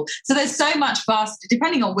incredible. So there's so much vast,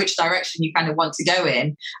 depending on which direction you kind of want to go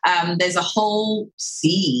in. There's a whole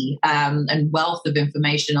sea and wealth of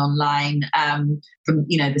information online, from,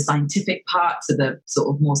 the scientific part to the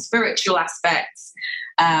sort of more spiritual aspects.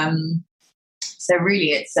 So really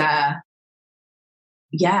it's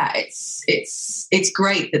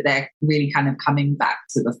great that they're really kind of coming back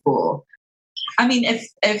to the fore. I mean,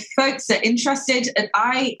 if folks are interested,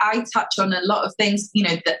 I touch on a lot of things,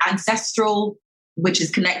 the ancestral, which is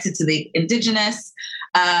connected to the indigenous.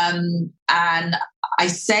 And I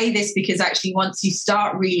say this because actually once you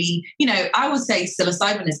start really, I would say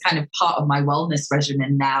psilocybin is kind of part of my wellness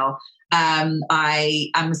regimen now. I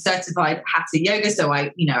am a certified Hatha yoga. So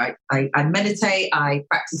I meditate, I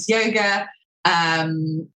practice yoga.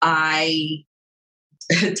 I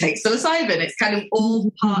take psilocybin. It's kind of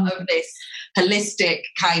all part of this holistic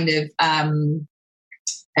kind of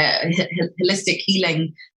holistic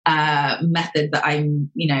healing method that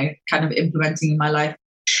I'm, kind of implementing in my life.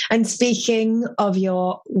 And speaking of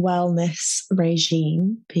your wellness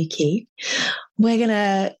regime, Bukky, we're going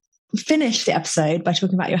to finish the episode by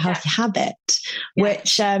talking about your healthy habit,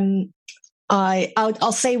 which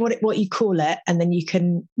I'll say what you call it, and then you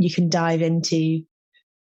can dive into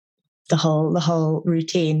the whole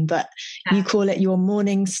routine. But you call it your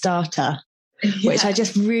morning starter, which I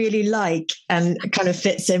just really like, and kind of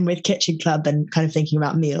fits in with Kitchen Club and kind of thinking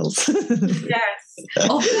about meals. Yes.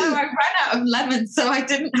 Although I ran out of lemon, so I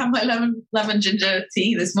didn't have my lemon ginger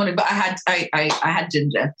tea this morning, but I had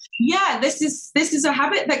ginger. Yeah, this is a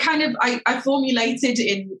habit that kind of I formulated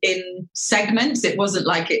in segments. It wasn't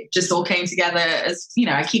like it just all came together as,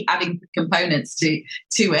 I keep adding components to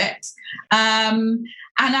it.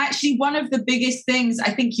 And actually, one of the biggest things,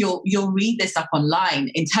 I think you'll read this up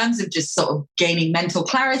online in terms of just sort of gaining mental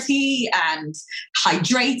clarity and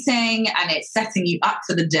hydrating, and it's setting you up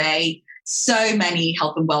for the day. So many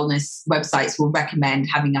health and wellness websites will recommend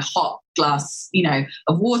having a hot glass,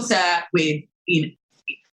 of water with,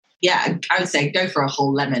 I would say go for a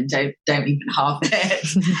whole lemon. Don't even half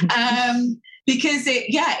it. Because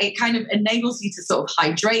it kind of enables you to sort of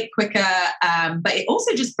hydrate quicker, but it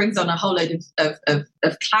also just brings on a whole load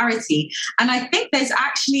of clarity. And I think there's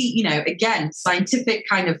actually, again, scientific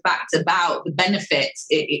kind of facts about the benefits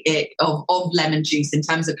of lemon juice in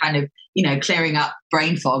terms of kind of, clearing up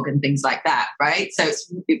brain fog and things like that, right? So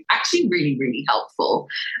it's actually really, really helpful.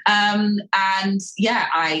 I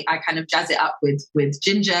kind of jazz it up with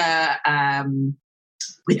ginger,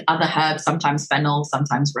 with other herbs, sometimes fennel,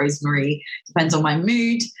 sometimes rosemary, depends on my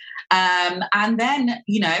mood. And then,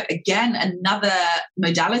 again, another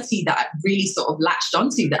modality that I really sort of latched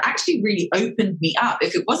onto that actually really opened me up.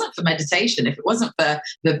 If it wasn't for meditation, if it wasn't for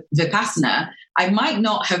the Vipassana, I might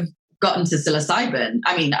not have gotten to psilocybin.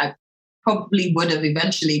 I mean, I probably would have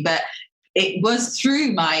eventually, but it was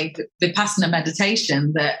through my Vipassana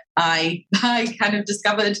meditation that I kind of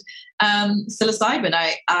discovered psilocybin.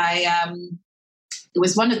 It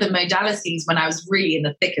was one of the modalities when I was really in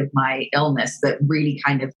the thick of my illness that really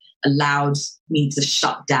kind of allowed me to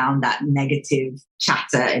shut down that negative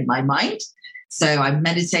chatter in my mind. So I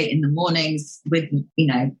meditate in the mornings with,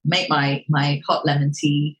 make my hot lemon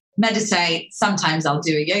tea, meditate. Sometimes I'll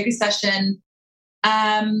do a yoga session.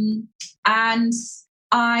 And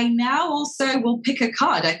I now also will pick a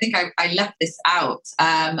card. I think I left this out.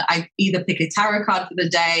 I either pick a tarot card for the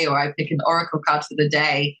day or I pick an oracle card for the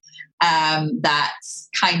day. That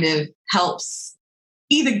kind of helps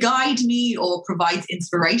either guide me or provides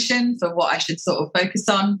inspiration for what I should sort of focus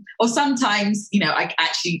on. Or sometimes, it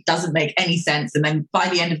actually doesn't make any sense. And then by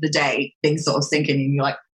the end of the day, things sort of sink in and you're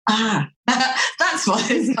like, that's what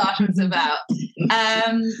this card was about.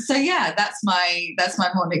 That's my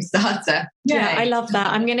morning starter. Yeah, I love that.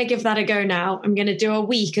 I'm going to give that a go now. I'm going to do a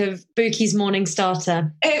week of Bukky's morning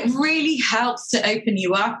starter. It really helps to open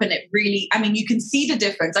you up, and you can see the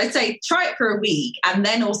difference. I'd say try it for a week and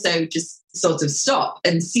then also just sort of stop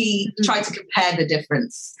and try to compare the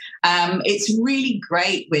difference. It's really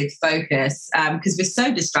great with focus because we're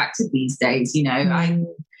so distracted these days,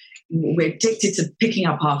 we're addicted to picking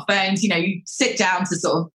up our phones. You sit down to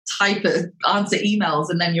sort of answer emails,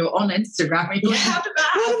 and then you're on Instagram and you're like, how did that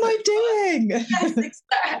happen? What am I doing? Yes,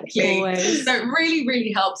 exactly. Always. So it really,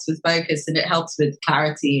 really helps with focus, and it helps with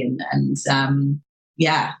clarity and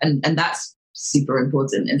that's super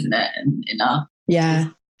important, isn't it? In our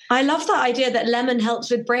I love that idea that lemon helps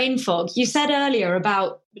with brain fog. You said earlier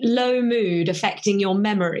about low mood affecting your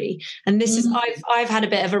memory. And this is, I've had a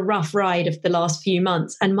bit of a rough ride of the last few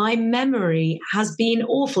months, and my memory has been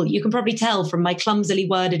awful. You can probably tell from my clumsily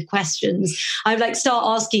worded questions. I start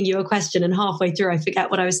asking you a question and halfway through I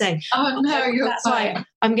forget what I was saying. Oh no, that's fine.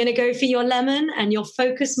 I'm going to go for your lemon and your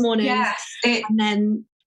focus mornings. Yes, and then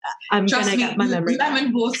I'm going to get my memory back.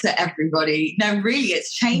 Lemon water, everybody. No, really,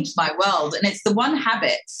 it's changed my world. And it's the one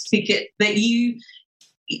habit that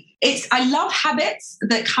I love habits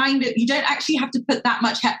that kind of, you don't actually have to put that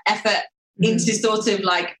much effort into sort of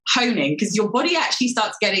like honing, because your body actually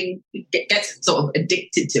gets sort of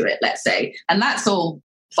addicted to it, let's say. And that's all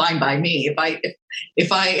fine by me.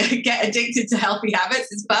 If I get addicted to healthy habits,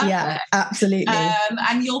 it's perfect. Yeah, absolutely.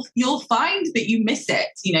 And you'll find that you miss it.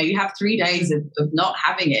 You know, you have 3 days of not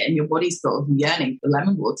having it, and your body's sort of yearning for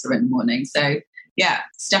lemon water in the morning. So yeah,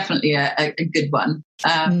 it's definitely a good one.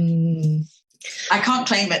 I can't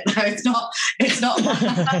claim it though. It's not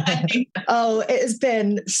mine. Oh, it has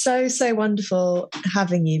been so wonderful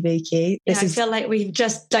having you, Buki. I feel like we've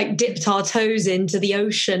just dipped our toes into the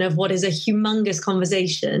ocean of what is a humongous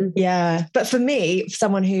conversation. Yeah. But for me,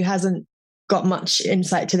 someone who hasn't got much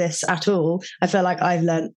insight to this at all, I feel like I've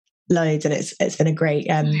learned loads, and it's been a great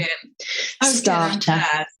starter.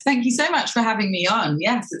 Thank you so much for having me on.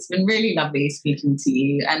 Yes, it's been really lovely speaking to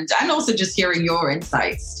you, and also just hearing your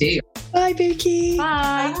insights too. Bye, Buki.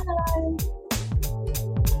 Bye.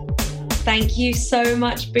 Thank you so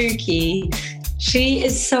much, Buki. She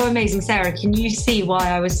is so amazing. Sarah, can you see why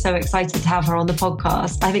I was so excited to have her on the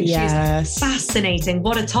podcast? I think she's fascinating.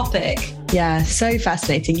 What a topic. Yeah, so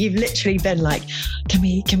fascinating. You've literally been like, can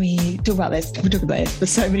we talk about this? Can we talk about this for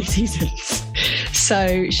so many seasons?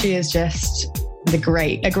 So she is just a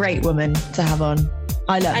great woman to have on.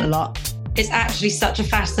 I learned a lot. It's actually such a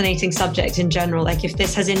fascinating subject in general. Like, if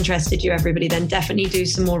this has interested you, everybody, then definitely do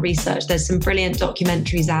some more research. There's some brilliant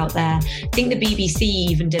documentaries out there. I think the BBC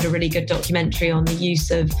even did a really good documentary on the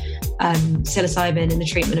use of psilocybin in the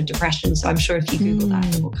treatment of depression. So I'm sure if you Google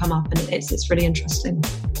that, it will come up, and it's really interesting.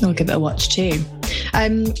 I'll give it a watch too.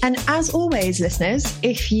 And as always, listeners,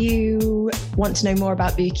 if you want to know more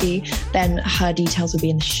about Buki, then her details will be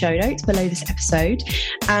in the show notes below this episode.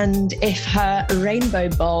 And if her rainbow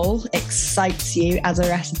bowl excites you as a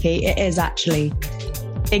recipe, it is actually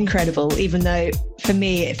incredible, even though for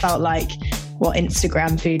me it felt like what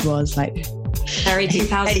Instagram food was like very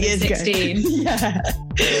 2016. Yeah,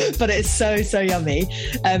 but it's so yummy.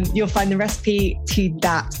 You'll find the recipe to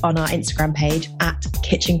that on our Instagram page at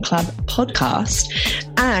Kitchen Club Podcast.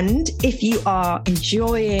 And if you are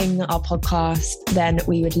enjoying our podcast, then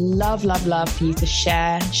we would love for you to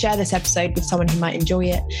share this episode with someone who might enjoy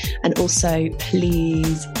it. And also,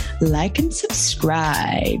 please like and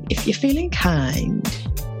subscribe if you're feeling kind.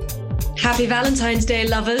 Happy Valentine's Day,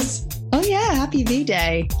 lovers. Oh yeah, happy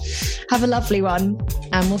V-Day. Have a lovely one,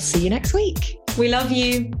 and we'll see you next week. We love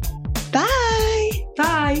you. Bye.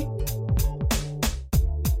 Bye.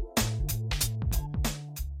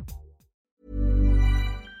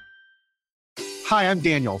 Hi, I'm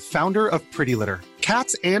Daniel, founder of Pretty Litter.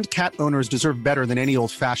 Cats and cat owners deserve better than any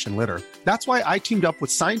old-fashioned litter. That's why I teamed up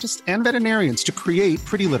with scientists and veterinarians to create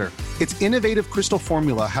Pretty Litter. Its innovative crystal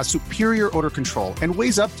formula has superior odor control and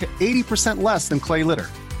weighs up to 80% less than clay litter.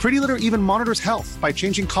 Pretty Litter even monitors health by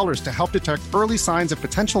changing colors to help detect early signs of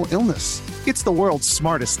potential illness. It's the world's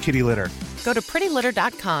smartest kitty litter. Go to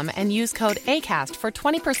prettylitter.com and use code ACAST for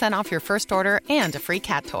 20% off your first order and a free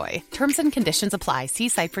cat toy. Terms and conditions apply. See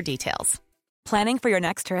site for details. Planning for your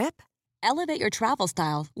next trip? Elevate your travel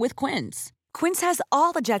style with Quince. Quince has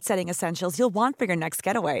all the jet-setting essentials you'll want for your next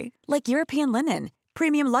getaway, like European linen,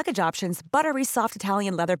 premium luggage options, buttery soft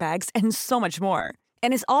Italian leather bags, and so much more.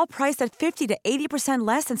 And is all priced at 50 to 80%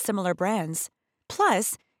 less than similar brands.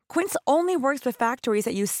 Plus, Quince only works with factories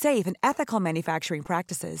that use safe and ethical manufacturing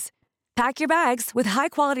practices. Pack your bags with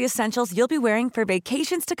high-quality essentials you'll be wearing for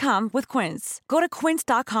vacations to come with Quince. Go to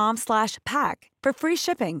quince.com/pack for free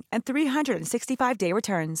shipping and 365-day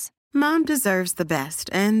returns. Mom deserves the best,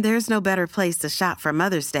 and there's no better place to shop for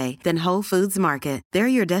Mother's Day than Whole Foods Market. They're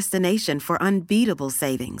your destination for unbeatable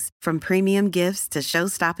savings, from premium gifts to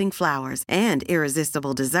show-stopping flowers and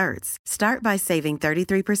irresistible desserts. Start by saving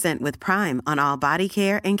 33% with Prime on all body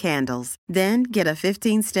care and candles. Then get a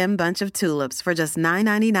 15-stem bunch of tulips for just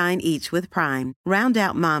 $9.99 each with Prime. Round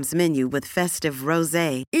out Mom's menu with festive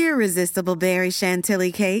rosé, irresistible berry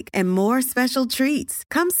chantilly cake, and more special treats.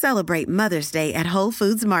 Come celebrate Mother's Day at Whole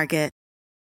Foods Market.